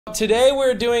Today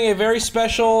we're doing a very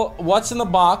special What's in the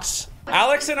Box.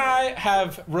 Alex and I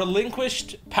have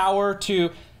relinquished power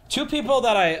to two people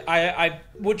that I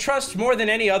would trust more than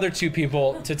any other two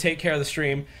people to take care of the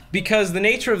stream, because the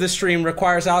nature of the stream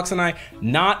requires Alex and I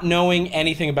not knowing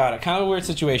anything about it. Kind of a weird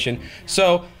situation.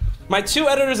 So my two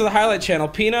editors of the highlight channel,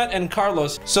 Peanut and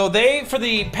Carlos, so they, for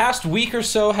the past week or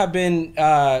so, have been,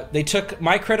 they took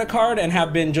my credit card and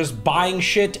have been just buying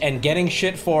shit and getting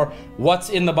shit for What's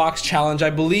in the Box challenge. I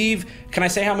believe, can I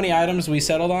say how many items we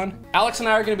settled on? Alex and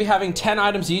I are gonna be having 10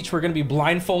 items each. We're gonna be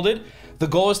blindfolded. The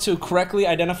goal is to correctly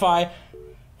identify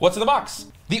what's in the box.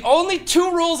 The only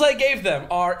two rules I gave them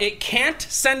are it can't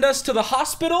send us to the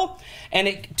hospital,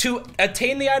 and to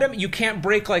attain the item, you can't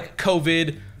break like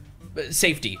COVID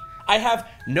safety. I have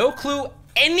no clue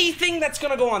anything that's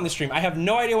gonna go on the stream. I have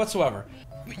no idea whatsoever.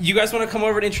 You guys wanna come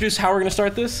over and introduce how we're gonna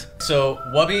start this? So,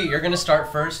 Wubby, you're gonna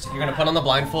start first. You're gonna put on the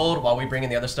blindfold while we bring in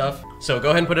the other stuff. So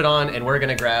go ahead and put it on, and we're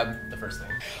gonna grab the first thing.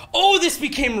 Oh, this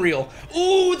became real.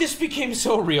 Oh, this became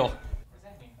so real.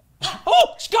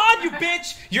 Oh, God, you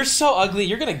bitch! You're so ugly.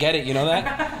 You're gonna get it, you know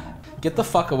that? Get the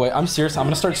fuck away. I'm serious. I'm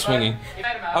gonna start swinging.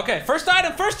 Okay, first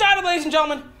item, ladies and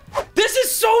gentlemen. This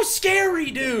is so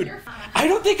scary, dude. I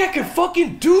don't think I can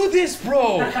fucking do this,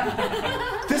 bro.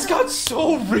 This got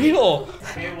so real.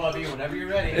 Okay, Wubby, whenever you're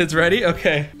ready. It's ready?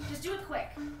 Okay. Just do it quick.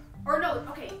 Or no,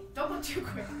 okay, don't go too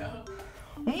quick though.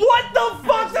 What the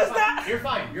fuck does that? You're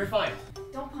fine, you're fine.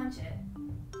 Don't punch it.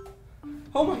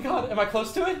 Oh my God, am I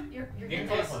close to it? You're Get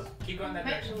close. Keep going that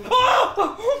direction.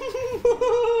 Oh!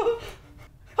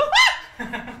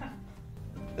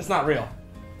 It's not real.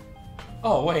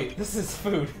 Oh wait, this is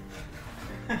food.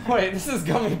 Wait, this is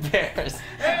gummy bears.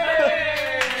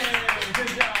 Hey! Good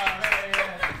job. Hey.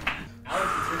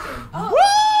 Alex, it's your turn. Oh.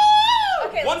 Woo!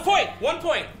 Okay, 1 point, 1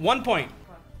 point, 1 point.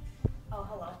 Oh,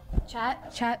 hello.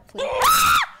 Chat, please.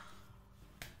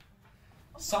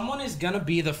 Someone is gonna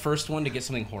be the first one to get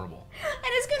something horrible.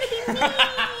 And it's gonna be me.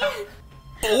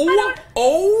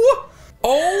 Oh!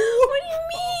 What do you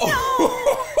mean?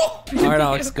 Oh. All right,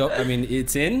 Alex, go. I mean,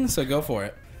 it's in, so go for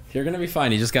it. You're gonna be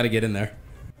fine. You just gotta get in there.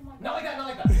 Not like that, not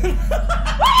like that.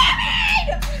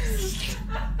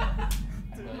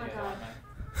 Oh my God.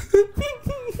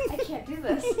 I can't do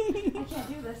this. I can't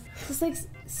do this. Is this like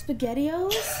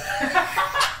SpaghettiOs?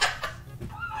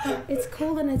 It's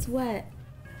cold and it's wet.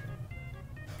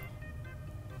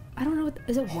 I don't know what,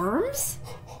 is it worms?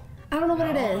 I don't know what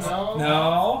it is.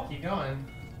 No. Keep going.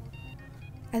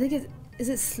 I think it's, is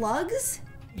it slugs?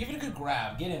 Give it a good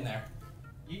grab. Get in there.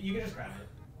 You can just grab it,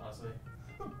 honestly.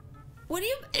 What do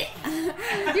you? You guys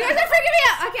are freaking me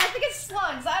out. Okay, I think it's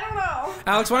slugs. I don't know.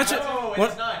 Alex, why don't you? No,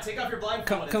 it's not. Take off your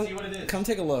blindfold and see what it is. Come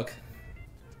take a look.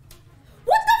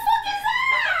 What the fuck is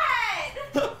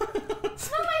that? It's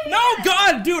not my hand. No,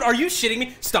 God, dude, are you shitting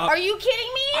me? Stop. Are you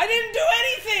kidding me? I didn't do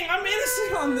anything. I'm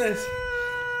innocent on this.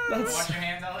 That's... Wash your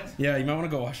hands, Alex. Yeah, you might want to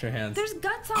go wash your hands. There's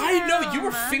guts on I there. know, you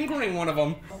were fingering one of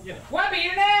them. Yeah. Wubby,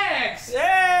 you're next!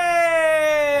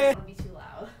 Yay! That would be too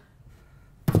loud.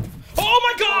 Oh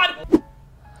my God!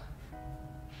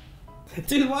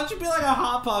 Dude, why don't you be like a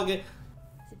hot pocket?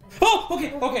 Oh,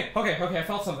 okay, I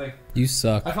felt something. You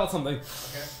suck. I felt something.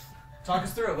 Okay. Talk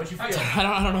us through it. What you feel?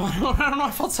 I don't know.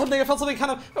 I felt something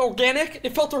kind of organic.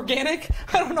 It felt organic.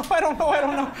 I don't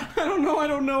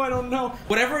know.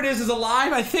 Whatever it is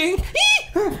alive, I think.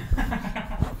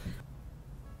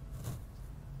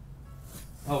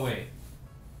 Oh, wait.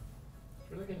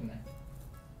 We're looking in there.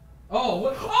 Oh,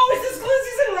 what? Oh, is this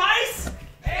glizzies and rice?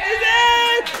 Is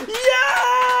it?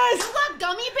 Yes! You got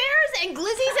gummy bears and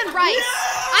glizzies and rice.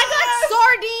 Yes! I got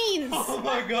sardines. Oh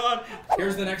my God.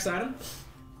 Here's the next item.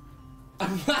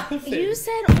 I'm laughing. You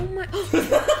said, oh my.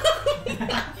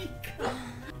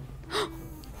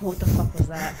 What the fuck was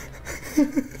that?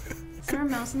 Is there a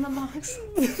mouse in the box?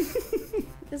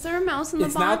 Is there a mouse in the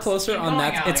box? It's now closer on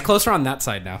that. Alex. It's closer on that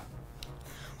side now.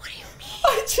 What do you mean?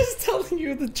 I'm just telling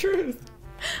you the truth.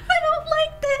 I don't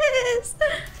like this.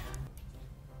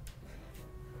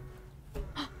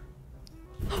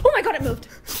 Oh my God, it moved.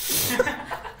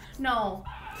 No.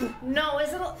 No,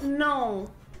 is it? No.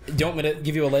 Do you want me to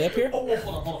give you a layup here? Oh,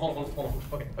 hold on.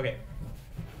 Okay.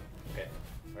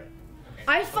 Right.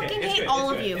 I fucking hate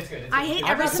all of you. I hate I'm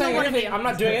every not single saying one of anything. you. I'm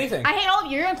not doing anything. I hate all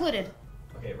of you. You're included.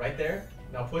 Okay, right there.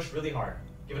 Now push really hard.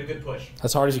 Give it a good push.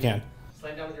 As hard as you can.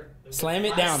 Slam down with your... Slam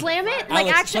it down. Slam it? Like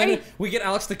Alex, actually? slam it. We get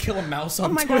Alex to kill a mouse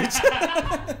on my Twitch.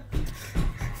 God.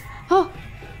 Oh.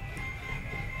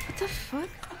 What the fuck?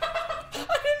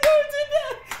 I didn't know it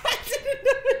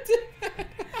did that.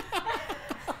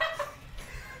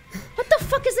 What the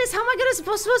fuck is this? How am I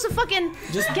supposed to fucking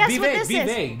Just guess be what vague, this be is?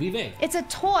 vague, be vague. It's a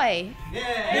toy.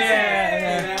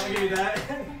 Yeah. I'll give you that.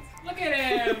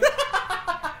 him.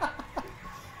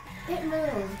 It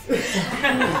moved.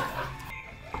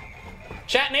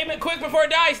 Chat, name it quick before it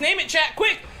dies. Name it, chat,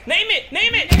 quick. Name it,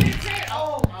 name it.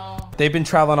 Oh. They've been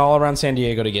traveling all around San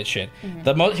Diego to get shit.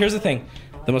 Here's the thing.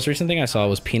 The most recent thing I saw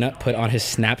was Peanut put on his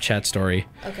Snapchat story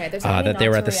Okay, they're that they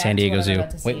were at the San Diego Zoo.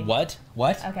 Wait, what?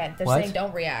 What? Okay, they're What? saying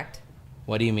don't react.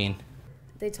 What do you mean?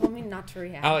 They told me not to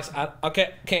react. Alex,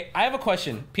 okay, I have a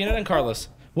question. Peanut and Carlos,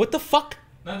 what the fuck?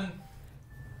 Nothing.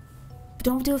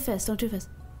 Don't do a fist. Don't do a fist.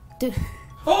 Do.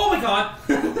 Oh my god!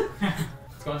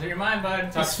 It's going through your mind,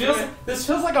 bud. Talk through it. This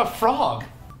feels like a frog.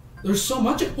 There's so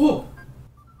much. Oh,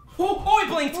 it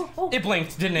blinked. It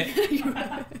blinked, didn't it?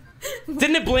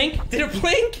 Didn't it blink? Did it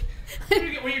blink?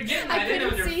 When you're getting that in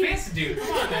with your couldn't see. fist, dude.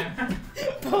 Come on, man.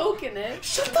 Poking it.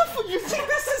 Shut the fuck! You think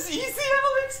this is easy,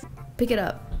 Alex? Pick it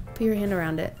up. Put your hand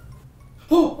around it.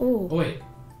 Oh wait.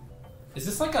 Is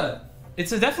this like a? It's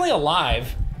definitely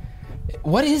alive.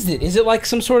 What is it? Is it like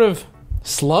some sort of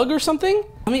slug or something?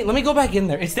 Let me go back in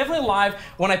there. It's definitely alive.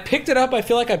 When I picked it up, I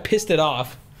feel like I pissed it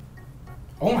off.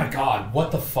 Oh my god!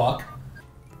 What the fuck?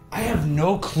 I have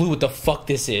no clue what the fuck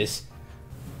this is.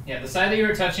 Yeah, the side that you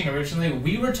were touching originally,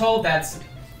 we were told that's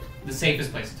the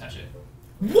safest place to touch it.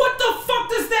 What the fuck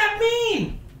does that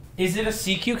mean? Is it a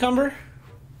sea cucumber?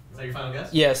 Is that your final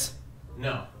guess? Yes.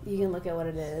 No. You can look at what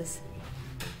it is.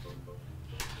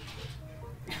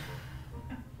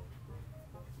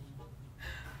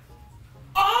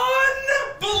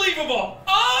 Unbelievable!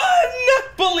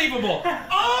 Unbelievable!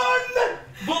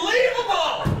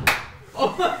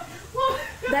 Unbelievable!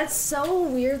 That's so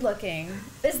weird looking.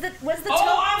 Was the toe?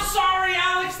 Oh, I'm sorry,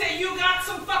 Alex, that you got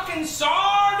some fucking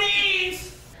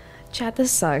sardines! Chat,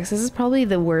 this sucks. This is probably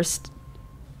the worst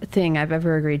thing I've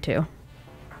ever agreed to.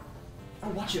 Oh,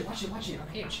 watch it.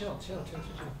 Okay, chill.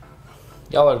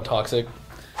 Y'all are toxic.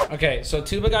 Okay, so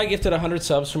Tuba Guy gifted 100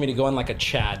 subs for me to go in like a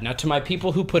Chad. Now, to my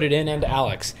people who put it in and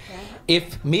Alex,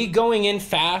 if me going in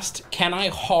fast, can I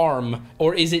harm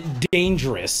or is it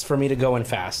dangerous for me to go in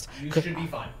fast? You should be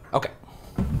fine. Okay.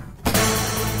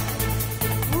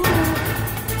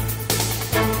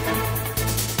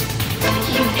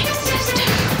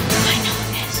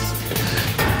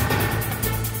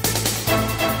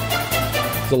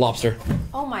 The lobster.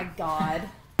 Oh my god.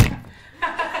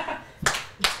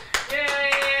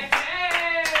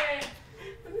 Yay!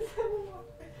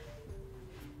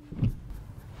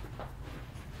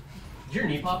 Is your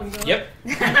knee popping though? Yep.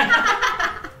 You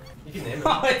can name it.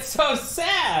 Oh, it's so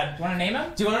sad. Want to name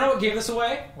him? Do you want to know what gave this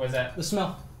away? What is that? The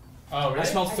smell. Oh, really? I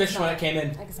smelled fish when it came in,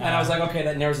 I can smell and I was it. like, okay,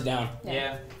 that narrows it down.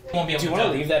 Yeah. Won't be able Do you to want to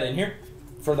tell. leave that in here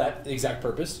for that exact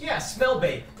purpose? Yeah, smell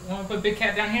bait. Want to put Big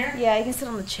Cat down here? Yeah, you can sit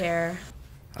on the chair.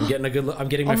 I'm getting a good look. I'm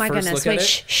getting my, Oh my first goodness. look Wait, at it.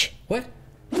 shh. What?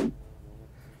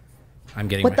 I'm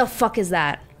getting What the fuck is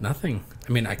that? nothing.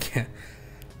 I mean, I can't.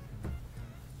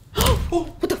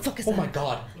 What the fuck is Oh that? my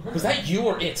god. Was that you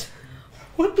or it?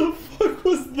 What the fuck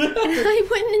was that? I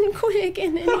went in quick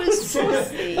and it was That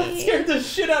pussy. scared the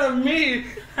shit out of me.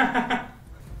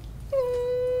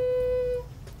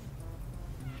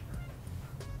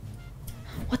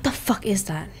 What the fuck is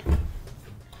that?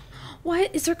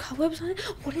 What? Is there cobwebs on it?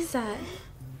 What is that?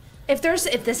 If this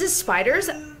is spiders,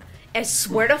 I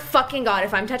swear to fucking god,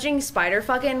 if I'm touching spider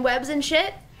fucking webs and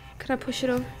shit, can I push it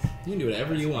over? You can do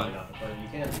whatever you want. You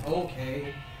can.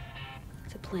 Okay.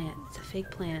 It's a plant. It's a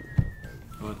fake plant.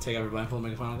 You want to take out your blindfold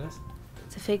and make a final guess?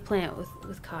 It's a fake plant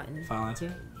with cotton. Final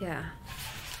answer? Yeah.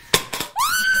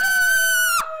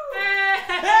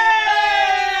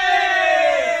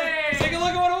 Hey! Take a look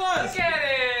at what it was. Look at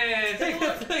it! Take a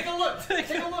look. Take a look. Take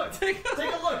a look. Take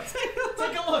a look.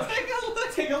 Take a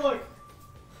look. Take a look.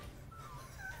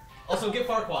 Also, get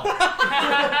Farquaad.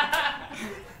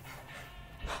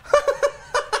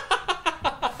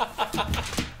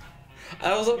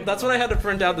 That's what I had to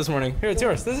print out this morning. Here, it's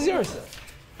yours. This is yours.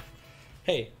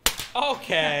 Hey.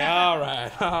 Okay. All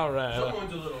right. All right.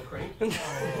 Someone's a little crank. We'll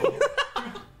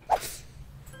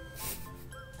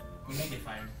make it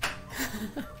fire.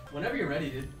 Whenever you're ready,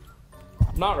 dude.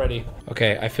 I'm not ready.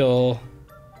 Okay, I feel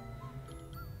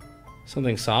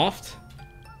something soft.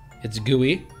 It's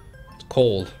gooey. It's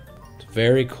cold. It's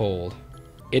very cold.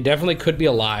 It definitely could be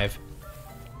alive,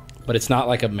 but it's not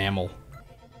like a mammal.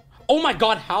 Oh my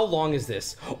god, how long is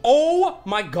this? Oh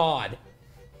my god.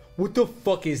 What the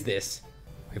fuck is this?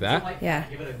 Like that? Yeah.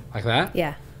 Give it a. Like that?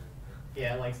 Yeah.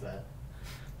 Yeah, it likes that.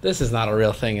 This is not a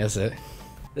real thing, is it?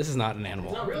 This is not an It's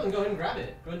animal. not real, then go ahead and grab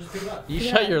it. Go ahead and just pick it up. You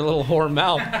shut your little whore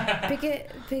mouth. Pick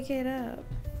it up.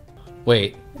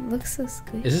 Wait, It looks so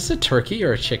squeaky. is this a turkey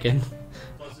or a chicken?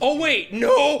 Oh wait, no!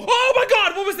 Oh my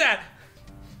god, what was that?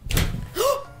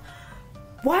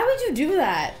 Why would you do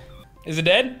that? Is it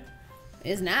dead?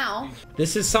 Is now.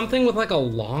 This is something with like a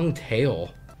long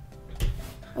tail.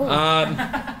 Ooh.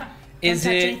 Is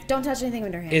it? Don't touch anything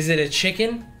with your hand. Is it a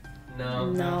chicken?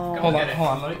 No. No. Hold on,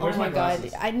 hold on. Oh my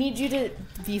god. I need you to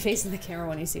be facing the camera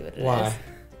when you see what it is. Why?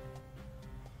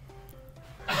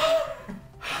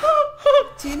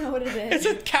 Do you know what it is? Is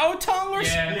it cow tongue or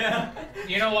something? Yeah.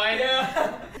 You know why?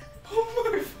 Yeah.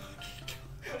 Oh my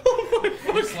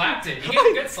fucking. You slapped it. You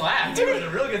get a good slap. It was a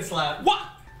real good slap. What?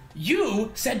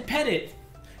 You said pet it.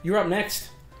 You're up next.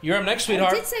 You're up next,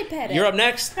 sweetheart. I did say pet it. You're up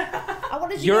next. I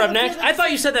wanted you You're to up next. I thought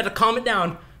you said that to calm it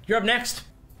down. You're up next.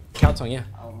 Cow tongue, yeah.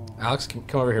 Oh. Alex,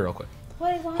 come over here real quick.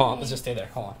 Why? Hold on, let's just stay there.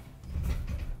 Hold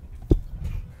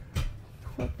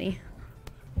on. Whoopsie.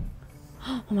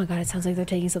 Oh my god, it sounds like they're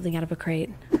taking something out of a crate.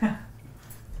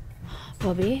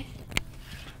 Wubby?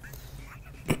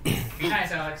 Be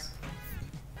nice, Alex.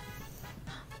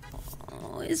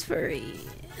 Oh, it's furry.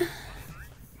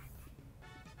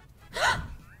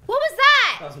 What was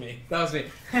that? That was me. That was me.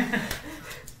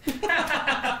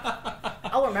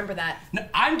 I'll remember that. No,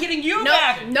 I'm getting you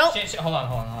back. Nope. Shit, hold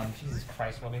on. Jesus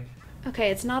Christ, Wubby. Okay,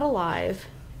 it's not alive.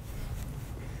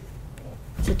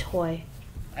 It's a toy.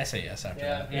 I say yes after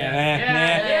Yeah. that.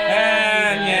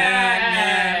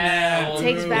 Yeah. It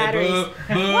takes batteries.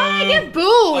 Boo. Why get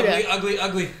booed?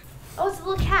 Ugly. Oh, it's a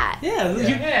little cat. Yeah.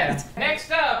 Yeah.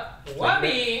 Next up,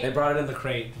 Wubby. They brought it in the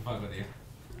crate to fuck with you.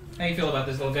 How you feel about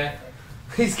this little guy?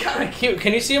 He's kind of cute.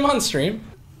 Can you see him on stream?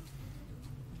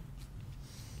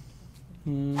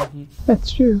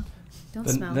 That's true. Don't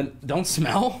smell. Then don't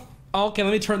smell? Oh, okay,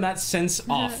 let me turn that sense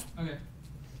off. Okay.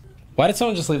 Why did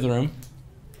someone just leave the room?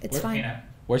 It's fine. Peanut.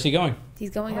 Where's he going? He's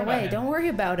going What about away. him? Don't worry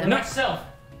about him. No. Myself.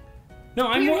 No,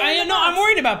 I'm You're in the I'm box.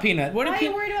 worried about Peanut. What Why did are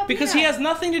you worried about Because Peanut? he has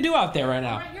nothing to do out there right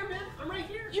now. Here, man. I'm right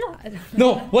here.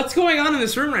 No, what's going on in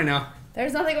this room right now?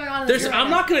 There's nothing going on in this room. I'm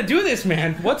not gonna do this,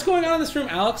 man. What's going on in this room,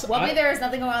 Alex? Wubby, there is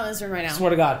nothing going on in this room right now. Swear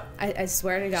to God. I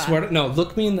swear to God. No,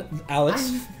 look me in the,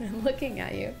 Alex. I'm looking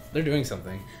at you. They're doing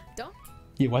something. Don't.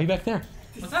 Yeah, why are you back there?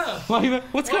 What's up? Why are you back?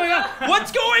 What's going on?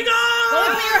 What's going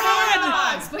on? Put your hand in the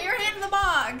box. Put your hand in the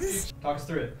box. Talk us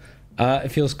through it. It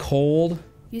feels cold.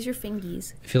 Use your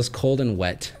fingies. It feels cold and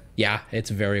wet. Yeah, it's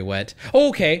very wet. Oh,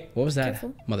 okay. What was that,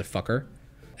 Careful. motherfucker?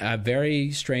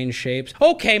 Very strange shapes.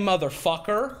 Okay,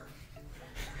 motherfucker.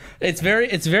 It's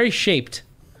very shaped.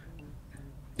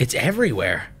 It's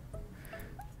everywhere.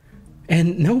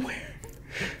 And nowhere.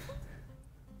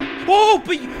 Oh,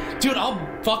 but dude, I'll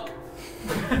fuck.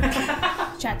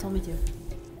 Chat told me to.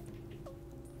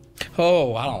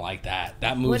 Oh, I don't like that.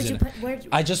 That moves. Where did you in- put? Where?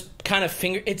 I just kind of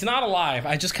fingered. It's not alive.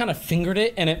 I just kind of fingered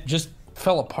it, and it just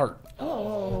fell apart.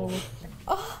 Oh.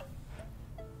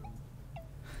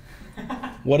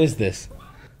 What is this?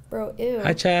 Bro, ew.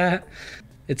 Hi, chat.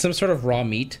 It's some sort of raw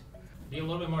meat. Be a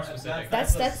little bit more specific.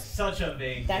 That's such a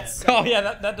big. that's. Oh yeah,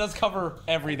 that does cover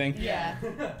everything. Yeah.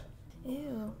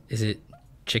 Ew. Is it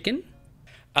chicken?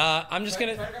 I'm just Try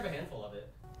gonna. to grab a handful of it.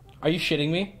 Are you shitting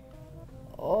me?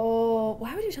 Oh,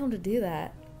 why would you tell him to do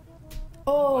that?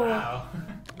 Oh. Wow.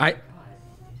 I.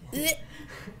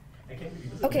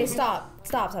 Okay, stop.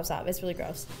 It's really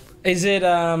gross. Is it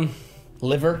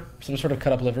liver? Some sort of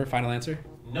cut up liver? Final answer.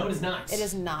 No, it is not. It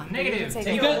is not. Negative. You can take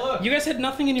Take it. a look. You guys had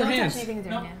nothing in your Don't hands. touch anything with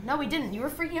your No. hand. No, we didn't. You were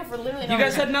freaking out for literally no You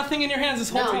guys reason. had nothing in your hands this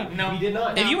whole No. time. No, we did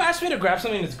not. If you ask me to grab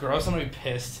something that's gross, I'm gonna be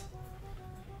pissed.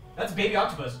 That's baby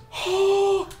octopus.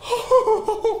 Oh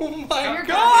my You're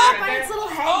god! grabbing it by its little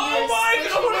head. Oh You're my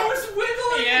squishing god! I it. was wiggling.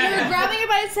 You were Yeah. grabbing it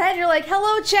by its head. You're like,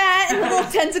 "Hello, chat," and the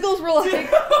little tentacles were like,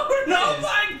 No,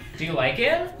 my. Do you like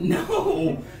it?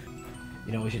 No.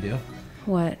 You know what we should do?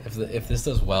 "What?" If this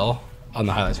does well on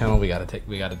the highlight channel, we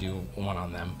gotta do one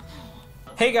on them.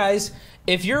 Hey guys,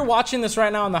 if you're watching this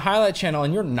right now on the highlight channel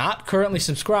and you're not currently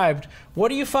subscribed, what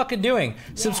are you fucking doing?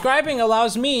 Subscribing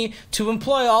allows me to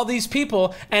employ all these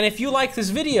people, and if you like this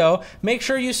video, make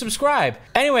sure you subscribe.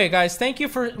 Anyway, guys, thank you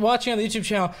for watching on the YouTube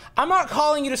channel. I'm not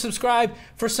calling you to subscribe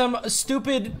for some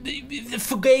stupid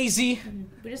fugazi.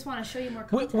 We just want to show you more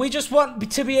We, content. we just want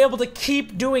to be able to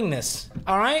keep doing this,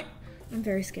 all right? I'm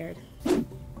very scared.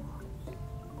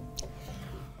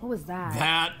 What was that?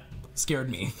 That scared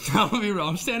me. I'll be real.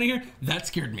 I'm standing here. That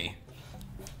scared me.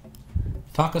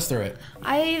 Talk us through it.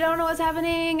 I don't know what's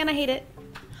happening, and I hate it.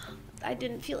 I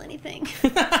didn't feel anything.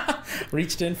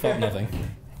 Reached in, felt nothing.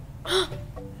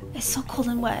 It's so cold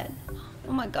and wet.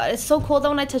 Oh my god, it's so cold that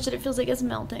when I touch it, it feels like it's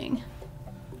melting.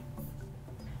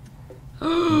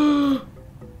 Do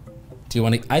you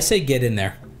want to? I say get in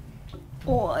there.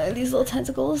 Oh, these little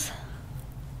tentacles.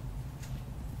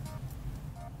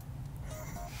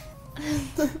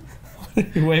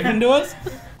 You waving to us?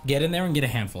 Get in there and get a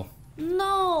handful.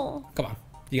 No. Come on.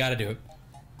 You got to do it.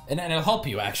 And it'll help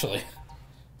you, actually.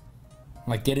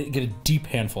 Like, get a deep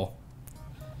handful.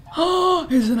 Oh,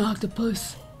 it's an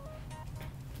octopus.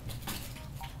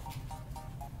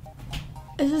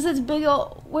 Is this its big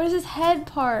old... Where's his head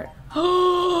part?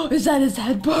 Oh, is that his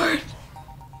head part?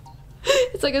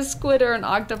 It's like a squid or an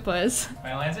octopus.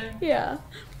 Final answer? Yeah.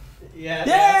 Yeah.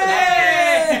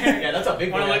 Yay! Yeah, that's a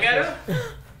big one. Want to look at him?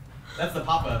 That's the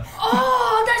papa.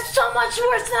 Oh, that's so much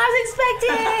worse than I was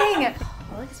expecting!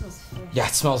 I like it smells fish. Yeah,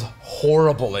 it smells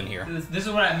horrible in here. This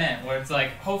is what I meant, where it's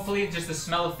like, hopefully just the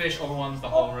smell of fish overwhelms the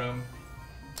whole room.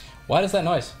 Why does that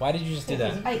noise? Why did you just do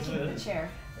that? I keep the chair.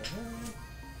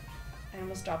 I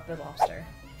almost dropped the lobster.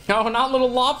 No, not little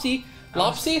Lopsy.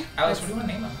 Lopsy? Alex, what do you want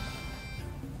to name him?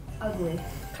 Ugly.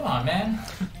 Come on, man.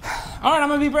 All right, I'm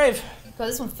gonna be brave. Go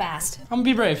this one fast. I'm gonna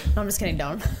be brave. No, I'm just kidding,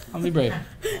 don't. I'm gonna be brave.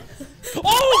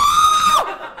 Oh!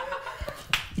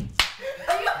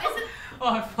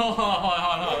 Hold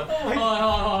on.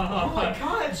 Oh my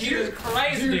god, Jesus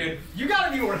Christ, dude. You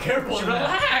gotta be more careful than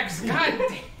that. Relax. God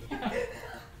damn.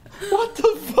 What the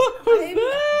fuck was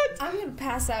that? I'm gonna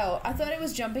pass out. I thought it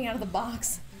was jumping out of the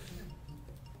box.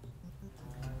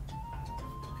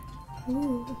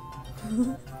 Ooh.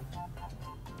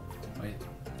 Wait,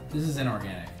 this is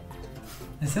inorganic.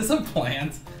 Is this a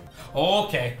plant? Oh,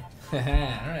 okay.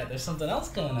 Alright, there's something else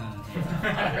going on here.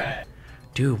 Alright.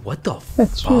 Dude, what the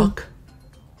fuck?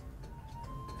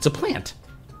 It's a plant.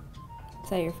 Is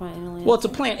that your final answer? Well, it's a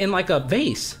plant in like a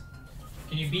vase.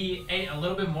 Can you be a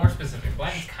little bit more specific?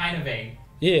 Black is kind of vague.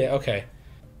 Yeah, okay.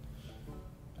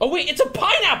 Oh wait, it's a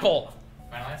pineapple!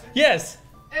 Final answer? Yes.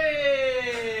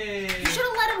 Hey! You should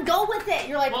have let him go with it.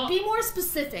 You're like, Well- be more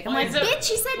specific. I'm well, like, is it- bitch,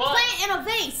 he said well- plant in a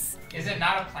vase. Is it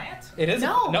not a plant? It is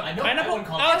No. no I know, pineapple. I wouldn't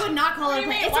call it- I would not call it a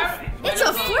What do you plant. mean? It's Why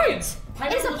a would you fruit. mean? It's a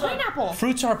Pineapples are- pineapple.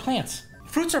 Fruits are plants.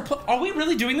 Fruits are are we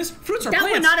really doing this? Fruits are That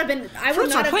plants. would not have been. I would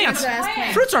Fruits not are have plants. answered that as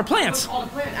plant. Fruits are plants. Call it a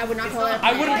plant. I would not call it a I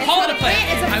plant. wouldn't It's call not it a plant.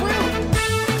 It's a fruit.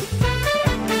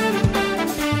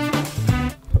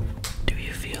 Do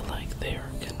you feel like they're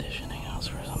conditioning us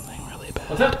for something really bad?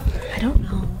 What's up? I don't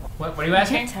know. What are you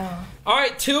asking? Tell. All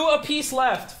right, 2 apiece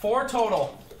left. 4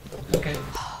 total. Okay.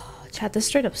 Chat, this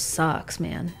straight up sucks,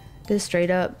 man. This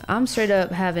straight up. I'm straight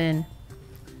up having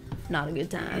not a good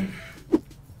time.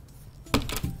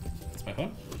 That's my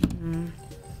phone.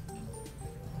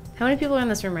 How many people are in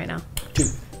this room right now? 2.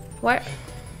 What?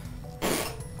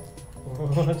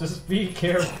 Just be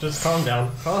careful. Just calm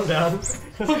down. Calm down.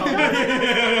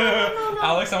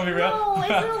 Alex, I'm gonna be real. No, is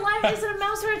it a live? Is it a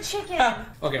mouse or a chicken?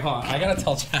 Okay, hold on. I gotta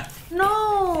tell chat.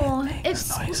 No,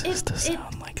 it's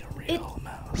like a real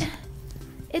mouse.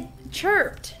 it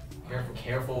chirped.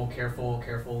 Careful.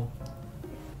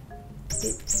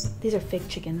 These are fake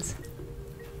chickens.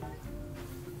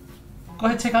 Go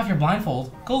ahead, take off your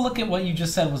blindfold. Go look at what you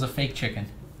just said was a fake chicken.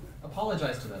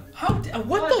 Apologize to them. How? What the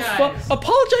Apologize. fuck?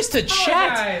 Apologize to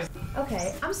chat. Guys.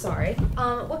 Okay, I'm sorry.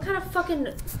 What kind of fucking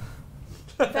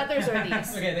feathers are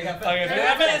these? Okay, they got Okay, feathers. they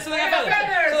got feathers. So they got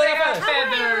feathers. So they got feathers. How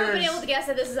would I ever been Feathers. able to guess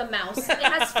that this is a mouse? It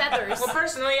has feathers. Well,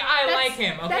 personally, I like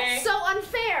him. Okay. That's so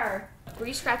unfair. Were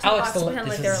you scratching Alex, the box to pretend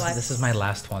like they were alive? this is my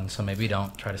last one, so maybe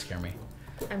don't try to scare me.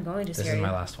 I'm going to This scare is you.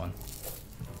 my last one.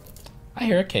 I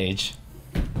hear a cage.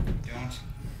 Don't.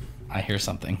 I hear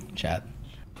something, chat.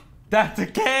 That's a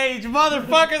cage,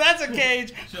 motherfucker. That's a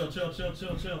cage. Chill.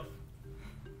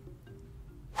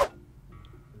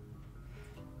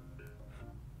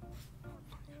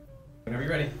 Whenever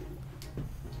you're ready.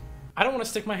 I don't want to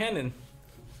stick my hand in.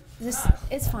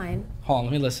 It's fine. Hold on,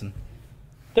 let me listen.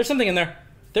 There's something in there.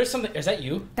 There's something. Is that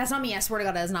you? That's not me. I swear to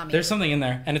God, that is not me. There's something in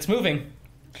there, and it's moving.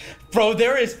 Bro,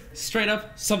 there is straight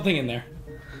up something in there.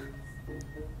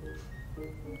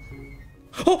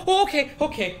 Oh,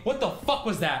 okay. What the fuck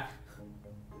was that?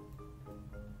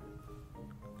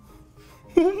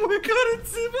 Oh my god,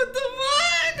 it's what the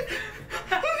fuck?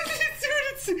 How did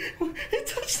it do it? It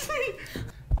touched me.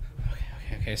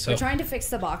 Okay, so. We're trying to fix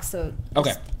the box, so.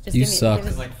 Okay. Just You give me, suck. give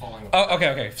us- It's like falling apart. Oh,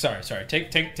 okay. Sorry.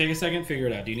 Take a second, figure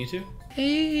it out. Do you need to?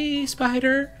 Hey,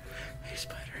 spider. Hey,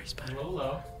 spider. A little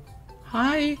low.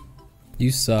 Hi.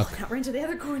 You suck. Got right into the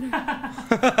other corner.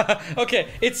 Okay,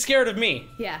 it's scared of me.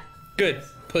 Yeah. Good,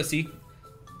 pussy.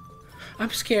 I'm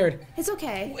scared. It's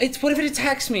okay. What if it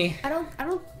attacks me? I don't.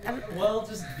 Well,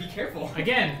 just be careful.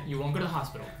 Again, you won't go to the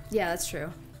hospital. Yeah, that's true.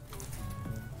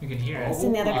 You can hear it. It's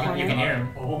in the other You corner. can hear him.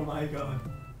 Oh my god.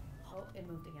 Oh, it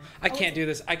moved again. I can't do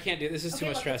this. This is too Okay,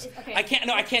 much look, stress. okay. I can't.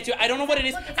 No, I can't do it. I don't know what it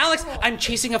is. Look, it's Alex, cool. I'm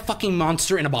chasing a fucking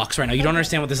monster in a box right now. You don't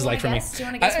understand what this is like for me. Do you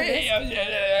want to guess what it is?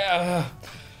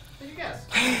 What do you guess?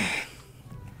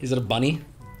 Is it a bunny?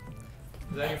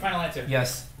 Is that your final answer?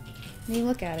 Yes. Let me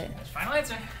look at it. That's your final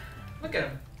answer. Look at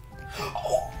him.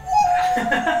 Oh,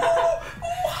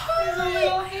 He's a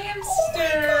little hamster.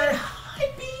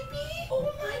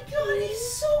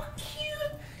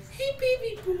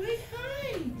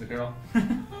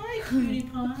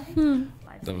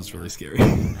 That was really scary. I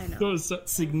know. That was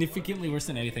significantly worse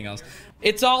than anything else.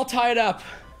 It's all tied up.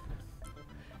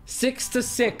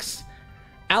 6-6.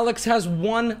 Alex has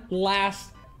one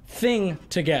last thing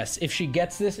to guess. If she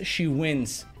gets this, she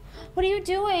wins. What are you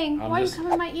doing? Why are you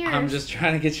coming in my ears? I'm just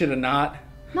trying to get you to not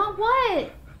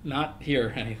what? not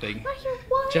hear anything. Not hear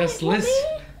what? Just What, listen.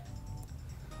 me?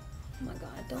 Oh my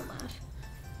god, don't laugh.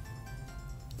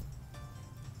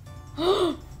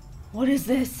 What is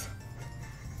this?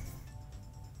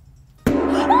 You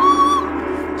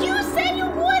said you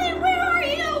wouldn't! Where are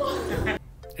you?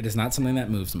 It is not something that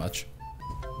moves much.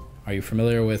 Are you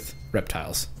familiar with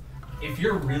reptiles? If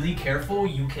you're really careful,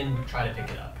 you can try to pick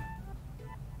it up.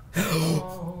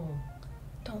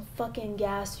 Don't fucking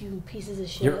gas, you pieces of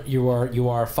shit. You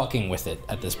are fucking with it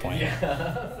at this point.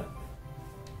 Yeah.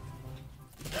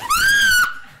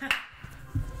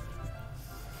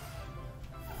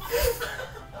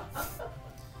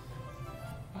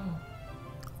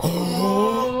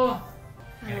 Oh.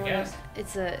 Gonna guess?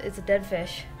 It's a dead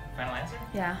fish. Final answer?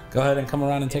 Yeah. Go ahead and come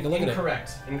around and take a look at it.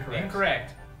 Incorrect.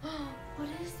 Incorrect. What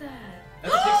is that?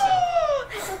 That's a pig cell.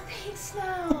 That's a pig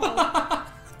snout.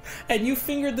 And you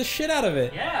fingered the shit out of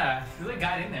it. Yeah, really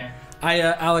got in there.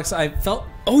 Alex, I felt.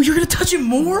 Oh, you're gonna touch it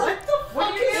more?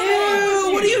 What are you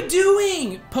Ew, what are you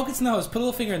doing? Poke its nose. Put a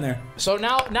little finger in there. So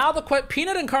now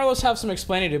Peanut and Carlos have some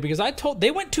explaining to do because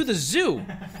they went to the zoo.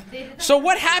 So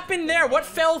what happened there? What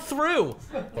fell through?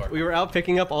 We were out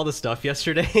picking up all the stuff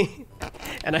yesterday,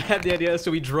 and I had the idea.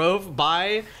 So we drove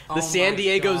by the San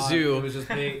Diego Zoo. It was just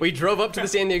big. We drove up to the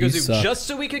San Diego You Zoo suck. just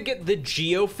so we could get the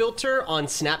geo filter on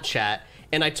Snapchat,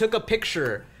 and I took a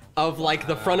picture of like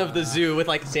the front of the zoo with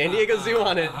like San Diego Zoo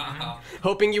on it,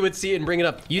 hoping you would see it and bring it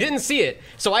up. You didn't see it,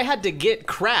 so I had to get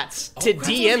Kratz to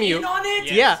DM you. In on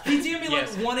it? Yeah. He DM'd me like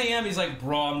 1 a.m. He's like,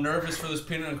 bro, I'm nervous for this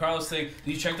Peanut and Carlos thing.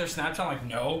 Did you check their Snapchat? I'm like,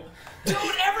 no. Dude,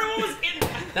 everyone was in.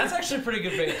 That's actually pretty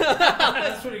good bait.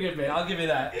 That's pretty good bait. I'll give you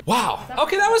that. Wow.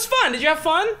 Okay, that was fun. Did you have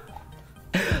fun?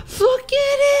 Look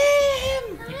at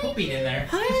him. You poopied in there.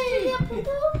 Hey.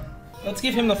 Let's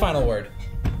give him the final word.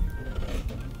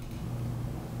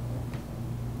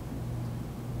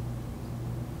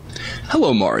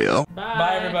 Hello, Mario. Bye.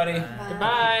 Bye, everybody.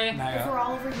 Goodbye. If we're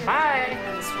all over here. Bye.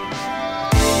 Together,